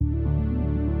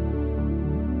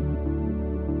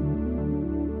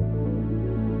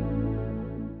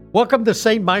Welcome to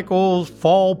St. Michael's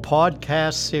Fall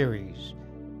Podcast Series.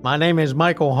 My name is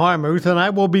Michael Harmuth, and I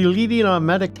will be leading our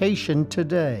meditation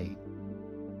today.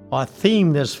 Our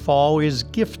theme this fall is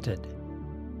Gifted,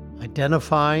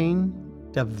 identifying,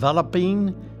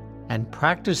 developing, and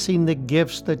practicing the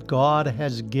gifts that God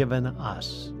has given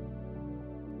us.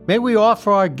 May we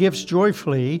offer our gifts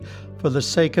joyfully for the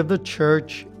sake of the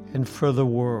church and for the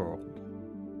world.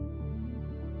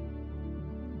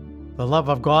 The love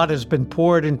of God has been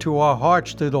poured into our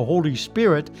hearts through the Holy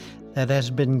Spirit that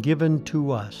has been given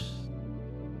to us.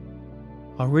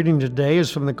 Our reading today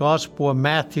is from the Gospel of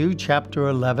Matthew, chapter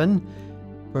 11,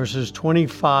 verses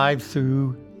 25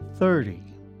 through 30.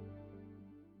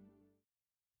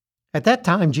 At that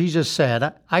time Jesus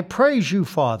said, I praise you,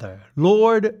 Father,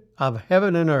 Lord of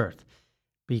heaven and earth,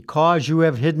 because you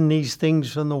have hidden these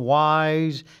things from the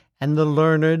wise and the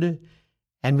learned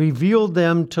and revealed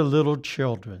them to little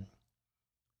children.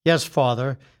 Yes,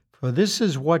 Father, for this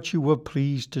is what you were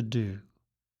pleased to do.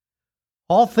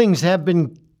 All things have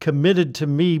been committed to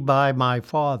me by my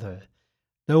Father.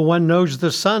 No one knows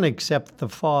the Son except the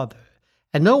Father,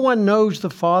 and no one knows the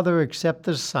Father except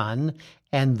the Son,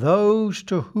 and those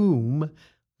to whom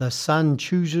the Son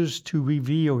chooses to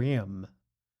reveal him.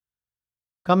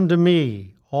 Come to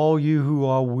me, all you who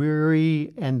are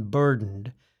weary and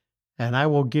burdened, and I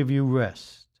will give you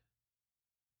rest.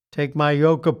 Take my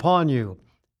yoke upon you,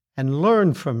 and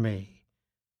learn from me,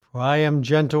 for I am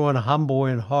gentle and humble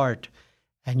in heart,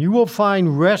 and you will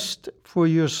find rest for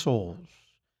your souls.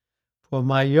 For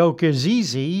my yoke is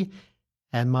easy,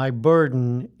 and my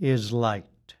burden is light.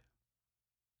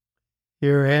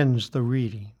 Here ends the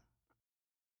reading.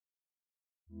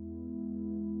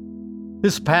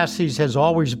 This passage has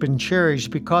always been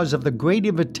cherished because of the great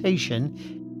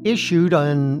invitation issued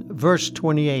on verse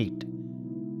 28.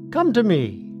 Come to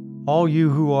me, all you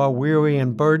who are weary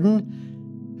and burdened,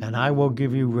 and I will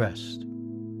give you rest.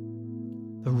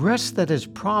 The rest that is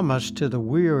promised to the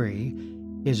weary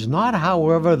is not,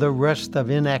 however, the rest of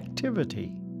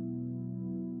inactivity.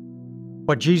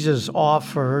 What Jesus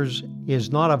offers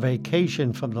is not a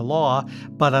vacation from the law,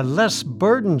 but a less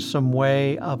burdensome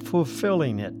way of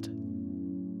fulfilling it.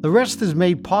 The rest is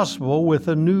made possible with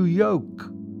a new yoke.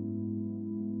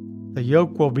 The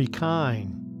yoke will be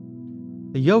kind.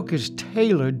 The yoke is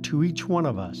tailored to each one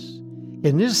of us.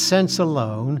 In this sense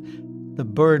alone, the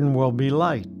burden will be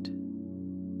light.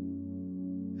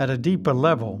 At a deeper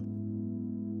level,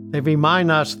 they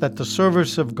remind us that the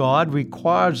service of God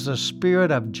requires the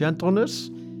spirit of gentleness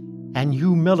and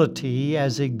humility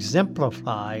as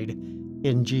exemplified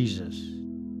in Jesus.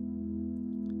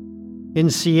 In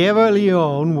Sierra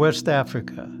Leone, West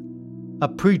Africa, a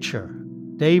preacher,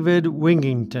 David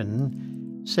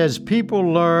Wingington, says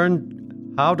people learn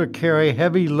how to carry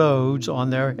heavy loads on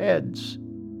their heads.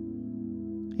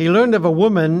 He learned of a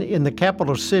woman in the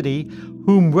capital city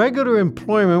whom regular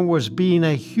employment was being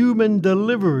a human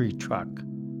delivery truck.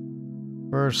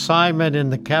 Her assignment in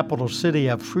the capital city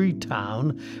of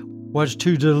Freetown was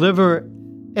to deliver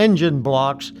engine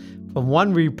blocks from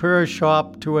one repair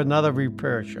shop to another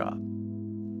repair shop.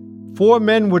 4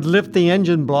 men would lift the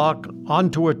engine block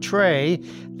onto a tray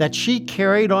that she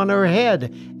carried on her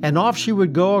head, and off she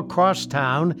would go across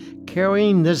town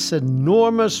carrying this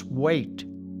enormous weight.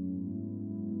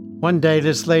 One day,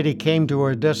 this lady came to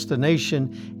her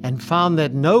destination and found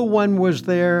that no one was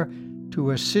there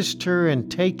to assist her in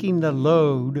taking the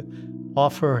load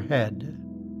off her head.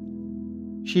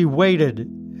 She waited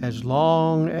as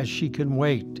long as she can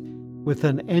wait with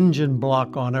an engine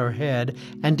block on her head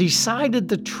and decided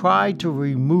to try to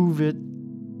remove it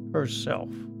herself.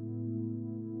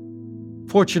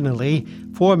 Fortunately,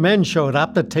 4 men showed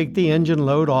up to take the engine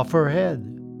load off her head.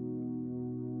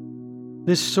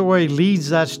 This story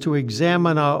leads us to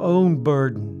examine our own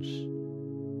burdens.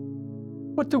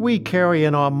 What do we carry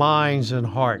in our minds and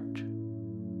heart?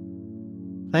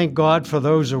 Thank God for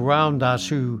those around us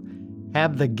who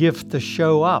have the gift to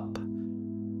show up,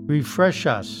 refresh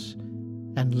us,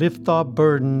 and lift our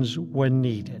burdens when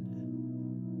needed.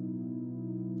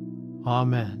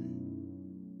 Amen.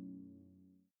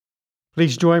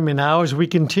 Please join me now as we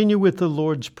continue with the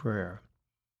Lord's Prayer.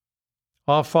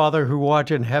 Our Father who art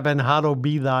in heaven, hallowed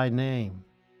be thy name.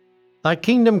 Thy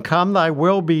kingdom come, thy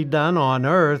will be done on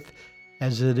earth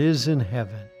as it is in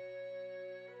heaven.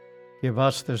 Give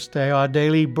us this day our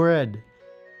daily bread,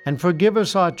 and forgive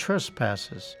us our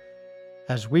trespasses,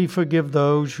 as we forgive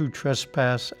those who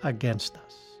trespass against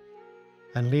us.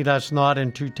 And lead us not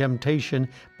into temptation,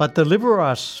 but deliver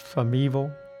us from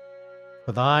evil.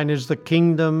 For thine is the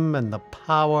kingdom and the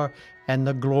power and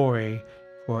the glory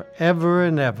forever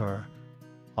and ever.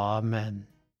 Amen.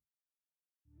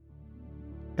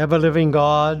 ever-living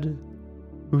God,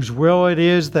 whose will it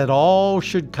is that all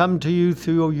should come to you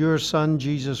through your Son,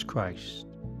 Jesus Christ,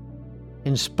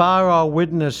 inspire our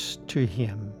witness to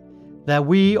him, that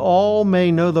we all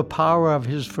may know the power of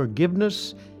his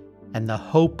forgiveness and the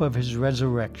hope of his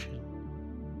resurrection,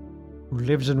 who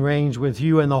lives and reigns with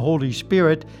you and the Holy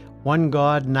Spirit, one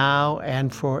God, now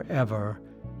and forever.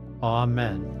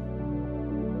 Amen.